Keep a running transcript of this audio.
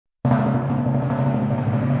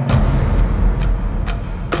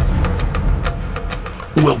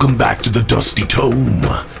Welcome back to the Dusty Tome.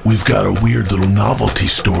 We've got a weird little novelty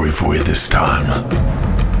story for you this time.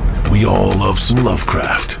 We all love some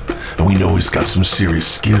Lovecraft, and we know he's got some serious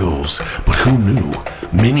skills, but who knew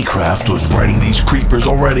Minecraft was writing these creepers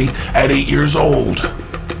already at 8 years old?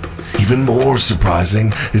 Even more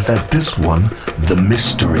surprising is that this one, The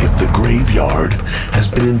Mystery of the Graveyard,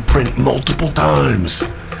 has been in print multiple times.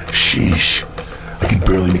 Sheesh. I could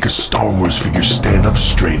barely make a Star Wars figure stand up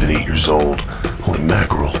straight at 8 years old. Holy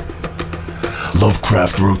mackerel.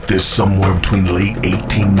 Lovecraft wrote this somewhere between late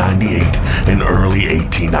 1898 and early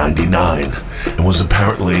 1899, and was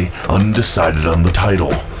apparently undecided on the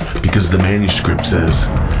title, because the manuscript says,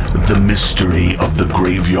 The Mystery of the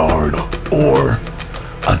Graveyard, or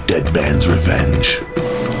A Dead Man's Revenge,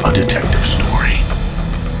 a detective story.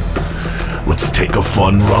 Let's take a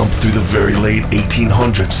fun romp through the very late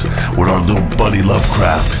 1800s with our little buddy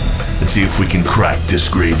Lovecraft and see if we can crack this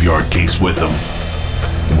graveyard case with him.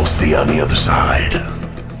 And we'll see you on the other side.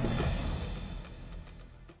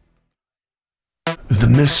 The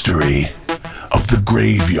Mystery of the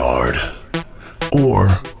Graveyard, or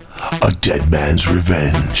A Dead Man's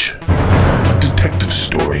Revenge, a detective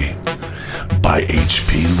story by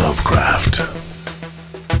H.P. Lovecraft.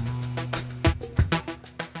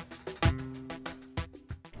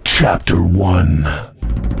 Chapter 1.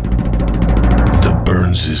 The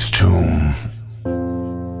Burns' Tomb.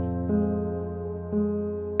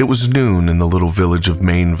 It was noon in the little village of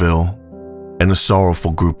Mainville, and a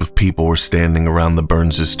sorrowful group of people were standing around the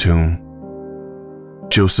Burns' tomb.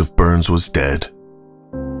 Joseph Burns was dead.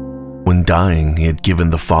 When dying, he had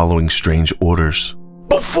given the following strange orders.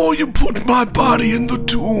 Before you put my body in the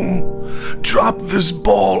tomb, drop this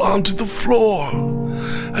ball onto the floor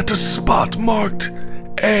at a spot marked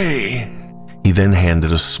A. He then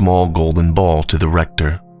handed a small golden ball to the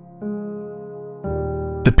rector.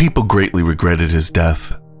 The people greatly regretted his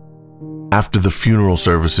death. After the funeral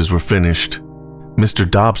services were finished, Mr.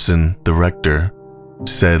 Dobson, the rector,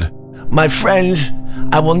 said, My friends,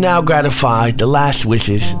 I will now gratify the last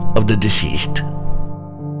wishes of the deceased.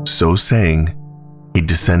 So saying, he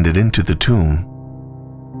descended into the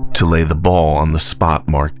tomb to lay the ball on the spot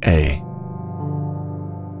marked A.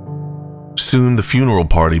 Soon the funeral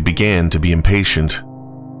party began to be impatient,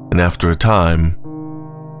 and after a time,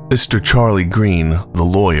 Mr. Charlie Green, the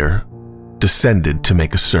lawyer, descended to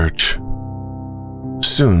make a search.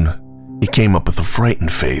 Soon, he came up with a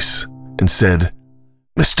frightened face and said,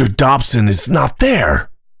 Mr. Dobson is not there!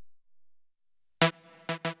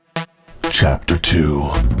 Chapter 2.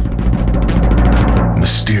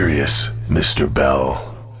 Mysterious Mr. Bell.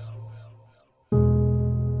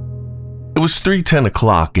 It was 3:10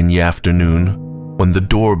 o'clock in the afternoon when the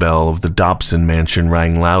doorbell of the Dobson mansion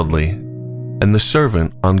rang loudly, and the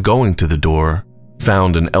servant, on going to the door,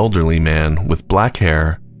 found an elderly man with black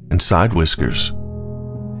hair and side whiskers.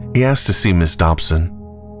 He asked to see Miss Dobson.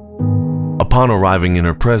 Upon arriving in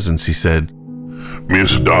her presence, he said,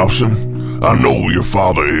 Miss Dobson, I know who your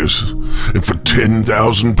father is, and for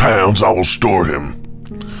 £10,000 I will store him.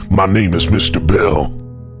 My name is Mr. Bell.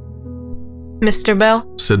 Mr. Bell?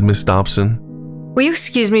 Said Miss Dobson. Will you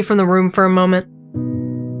excuse me from the room for a moment?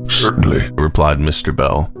 Certainly, replied Mr.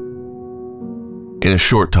 Bell. In a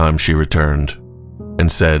short time she returned,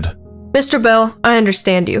 and said, Mr. Bell, I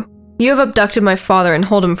understand you. You have abducted my father and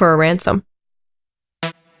hold him for a ransom.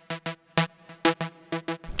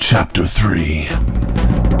 Chapter 3.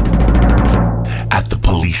 At the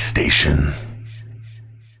police station.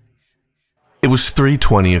 It was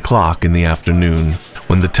 3:20 o'clock in the afternoon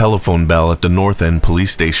when the telephone bell at the North End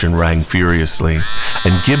police station rang furiously,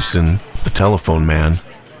 and Gibson, the telephone man,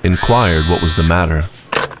 inquired what was the matter.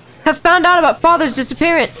 Have found out about father's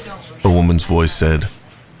disappearance, A woman's voice said.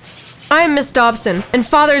 I am Miss Dobson, and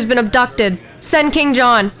father has been abducted. Send King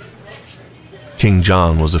John. King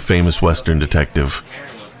John was a famous Western detective.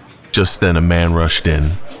 Just then a man rushed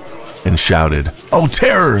in and shouted, Oh,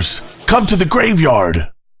 terrors! Come to the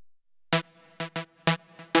graveyard!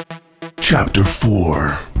 Chapter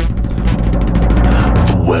 4.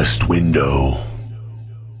 The West Window.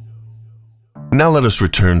 Now let us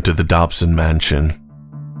return to the Dobson mansion.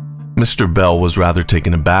 Mr. Bell was rather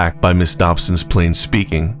taken aback by Miss Dobson's plain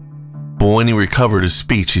speaking, but when he recovered his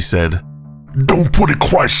speech, he said, Don't put it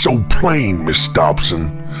quite so plain, Miss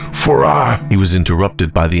Dobson, for I... He was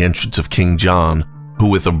interrupted by the entrance of King John, who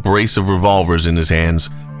with a brace of revolvers in his hands,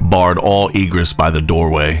 barred all egress by the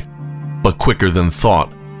doorway. But quicker than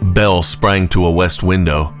thought, Bell sprang to a west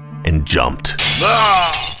window and jumped.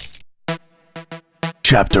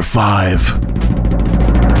 Chapter 5.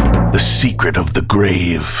 The Secret of the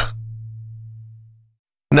Grave.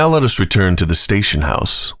 Now let us return to the station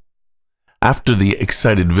house. After the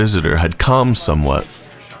excited visitor had calmed somewhat,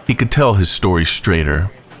 he could tell his story straighter.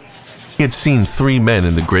 He had seen 3 men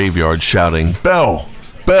in the graveyard shouting, "Bell!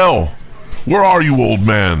 Bell! Where are you, old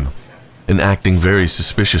man?" and acting very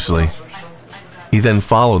suspiciously. He then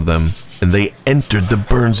followed them, and they entered the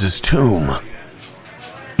Burns' tomb.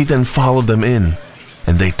 He then followed them in,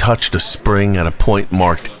 and they touched a spring at a point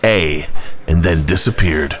marked A, and then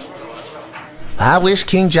disappeared. I wish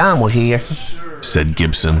King John were here, said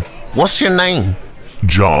Gibson. What's your name?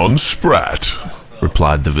 "John Spratt,"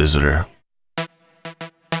 replied the visitor.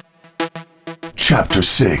 Chapter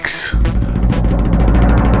 6.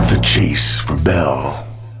 The Chase for Bell.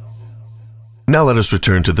 Now let us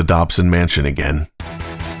return to the Dobson mansion again.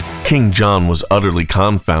 King John was utterly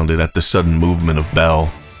confounded at the sudden movement of Bell,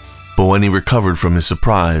 but when he recovered from his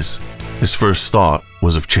surprise, his first thought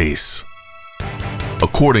was of chase.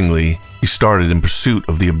 Accordingly, he started in pursuit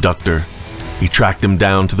of the abductor. He tracked him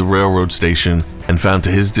down to the railroad station and found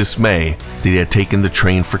to his dismay that he had taken the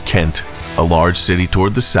train for Kent, a large city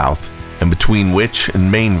toward the south, and between which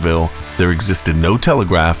and Mainville there existed no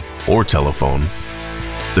telegraph or telephone.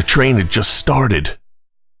 The train had just started.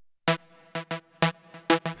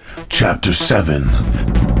 Chapter 7.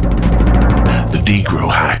 The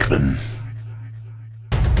Negro Hackman.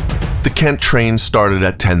 The Kent train started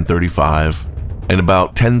at 10:35, and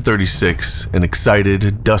about 10:36, an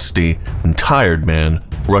excited, dusty, and tired man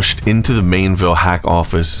rushed into the Mainville hack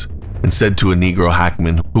office and said to a Negro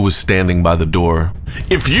hackman who was standing by the door,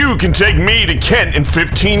 "If you can take me to Kent in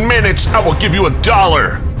 15 minutes, I will give you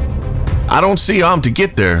 $1. "I don't see how I'm to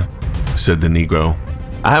get there," said the Negro.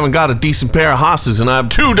 "I haven't got a decent pair of horses and I've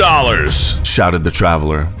 $2, shouted the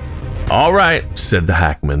traveler. "All right," said the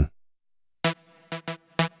hackman.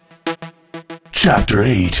 Chapter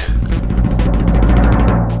 8.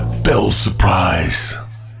 Bell's Surprise.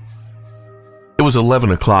 It was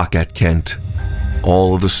 11 o'clock at Kent.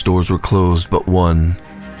 All of the stores were closed but one,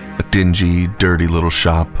 a dingy, dirty little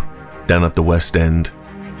shop down at the West End.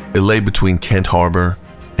 It lay between Kent Harbor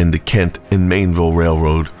and the Kent and Mainville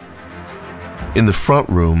Railroad. In the front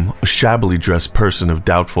room, a shabbily dressed person of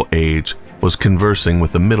doubtful age was conversing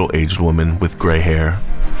with a middle-aged woman with gray hair.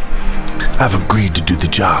 "I've agreed to do the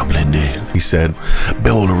job, Lindy," he said.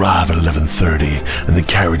 "Bell will arrive at 11:30, and the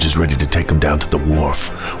carriage is ready to take him down to the wharf,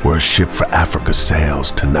 where a ship for Africa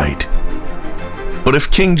sails tonight." "But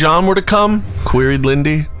if King John were to come?" queried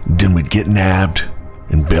Lindy. "Then we'd get nabbed,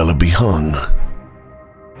 and Bell would be hung,"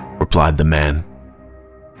 replied the man.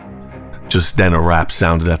 Just then a rap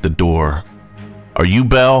sounded at the door. "Are you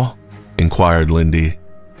Bell?" inquired Lindy.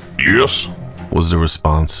 "Yes," was the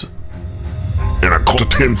response. "And I called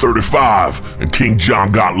at 10:35, and King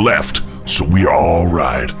John got left, so we are all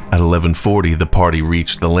right." At 11:40, the party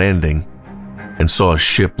reached the landing and saw a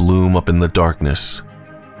ship loom up in the darkness.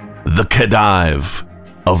 "The Khedive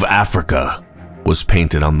of Africa" was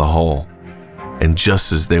painted on the hull, and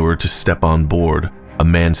just as they were to step on board, a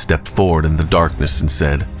man stepped forward in the darkness and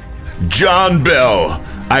said, "John Bell,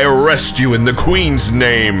 I arrest you in the Queen's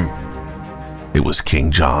name." It was King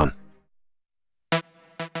John.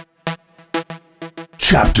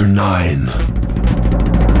 Chapter 9.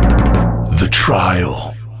 The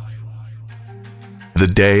Trial. The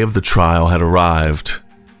day of the trial had arrived,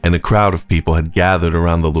 and a crowd of people had gathered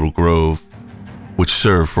around the little grove, which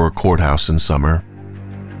served for a courthouse in summer,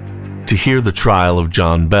 to hear the trial of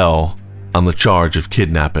John Bell on the charge of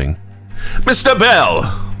kidnapping. "Mr.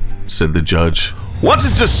 Bell," said the judge, "what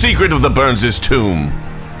is the secret of the Burns' tomb?"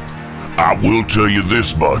 "I will tell you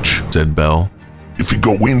this much," said Bell. "If you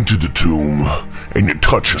go into the tomb and you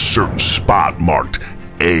touch a certain spot marked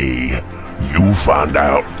A, you'll find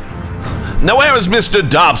out." "Now where is Mr.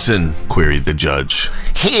 Dobson?" queried the judge.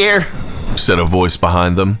 Here, said a voice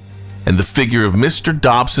behind them, and the figure of Mr.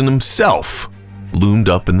 Dobson himself loomed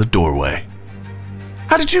up in the doorway.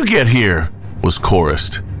 "How did you get here?" was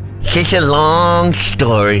chorused. It's a long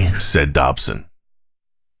story, said Dobson.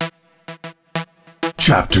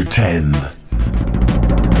 Chapter 10.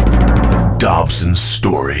 Dobson's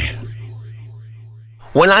Story.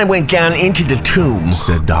 When I went down into the tomb,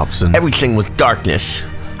 said Dobson, everything was darkness.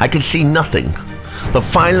 I could see nothing. But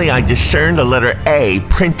finally I discerned the letter A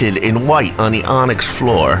printed in white on the onyx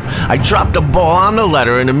floor. I dropped the ball on the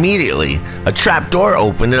letter, and immediately a trap door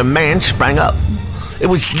opened and a man sprang up. It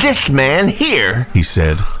was this man here, he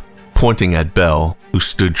said, pointing at Bell, who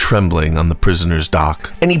stood trembling on the prisoner's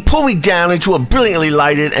dock. And he pulled me down into a brilliantly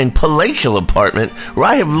lighted and palatial apartment where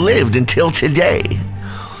I have lived until today.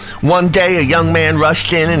 One day a young man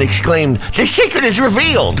rushed in and exclaimed, "The secret is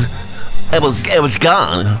revealed!" It was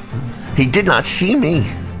gone. He did not see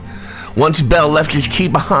me. Once Bell left his key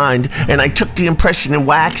behind, and I took the impression in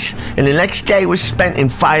wax, and the next day was spent in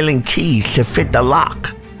filing keys to fit the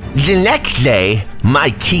lock. The next day,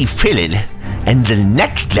 my key fitted, and the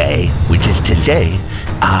next day, which is today,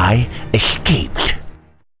 I escaped.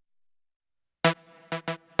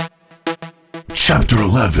 Chapter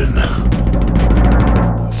 11.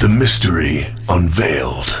 The Mystery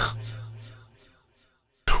Unveiled.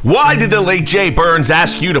 Why did the late J. Burns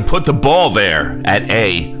ask you to put the ball there at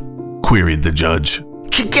A? Queried the judge.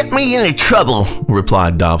 To get me into trouble,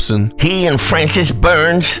 Replied Dobson. he and Francis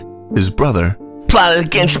Burns His brother plotted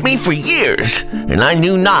against me for years, and I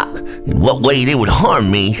knew not in what way they would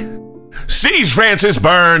harm me. Seize Francis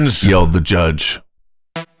Burns! yelled the judge.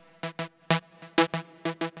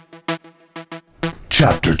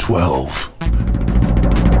 Chapter 12.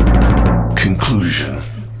 Conclusion.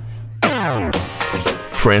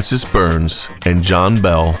 Francis Burns and John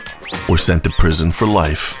Bell were sent to prison for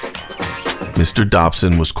life. Mr.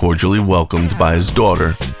 Dobson was cordially welcomed by his daughter,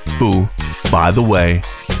 who, by the way,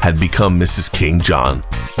 had become Mrs. King John.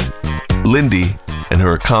 Lindy and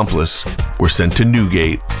her accomplice were sent to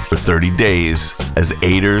Newgate for 30 days as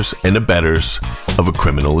aiders and abettors of a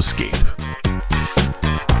criminal escape.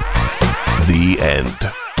 The end.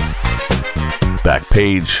 Back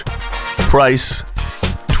page. Price,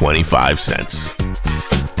 25 cents.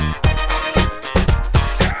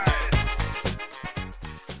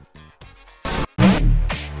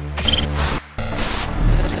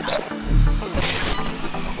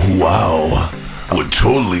 Wow. I would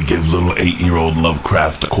totally give little 8-year-old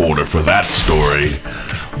Lovecraft a quarter for that story.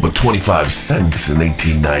 But 25 cents in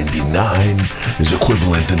 1899 is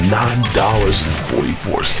equivalent to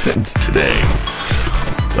 $9.44 today.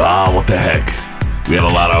 Ah, what the heck. We had a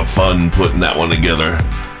lot of fun putting that one together.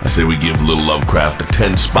 I say we give little Lovecraft a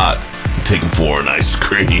 10 spot and take him for an ice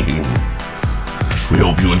cream. We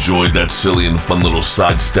hope you enjoyed that silly and fun little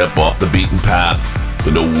sidestep off the beaten path.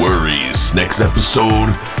 But no worries, next episode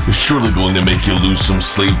is surely going to make you lose some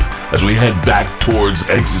sleep as we head back towards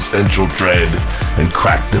existential dread and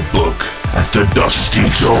crack the book at the Dusty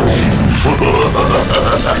Tome.